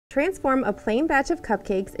Transform a plain batch of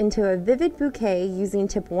cupcakes into a vivid bouquet using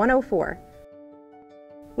tip 104.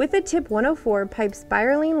 With the tip 104, pipe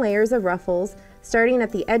spiraling layers of ruffles starting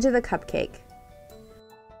at the edge of the cupcake.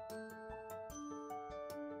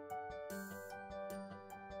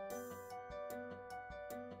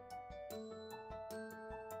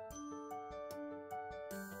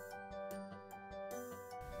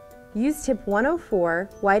 Use tip 104,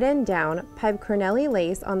 wide end down, pipe corneli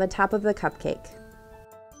lace on the top of the cupcake.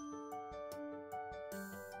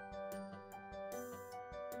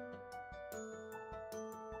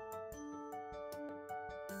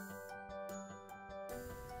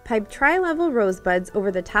 Pipe tri-level rosebuds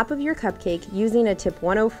over the top of your cupcake using a tip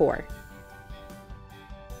 104.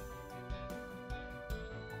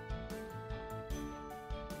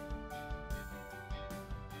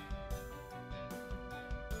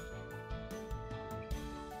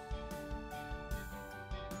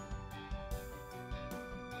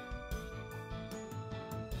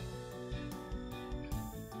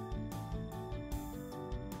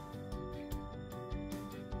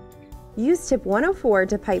 Use tip 104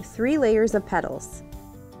 to pipe 3 layers of petals.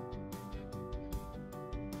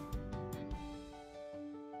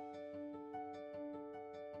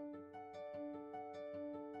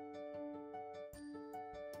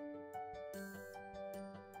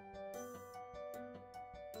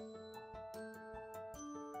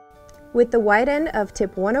 With the wide end of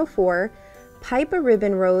tip 104, pipe a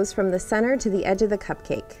ribbon rose from the center to the edge of the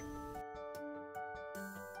cupcake.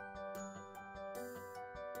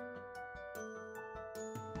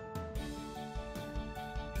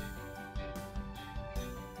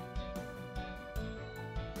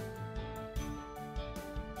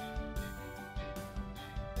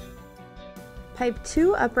 Pipe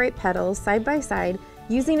 2 upright petals side by side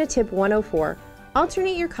using a tip 104.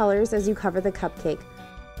 Alternate your colors as you cover the cupcake.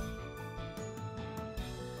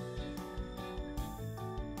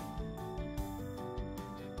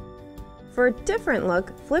 For a different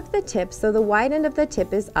look, flip the tip so the wide end of the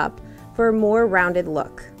tip is up for a more rounded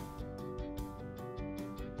look.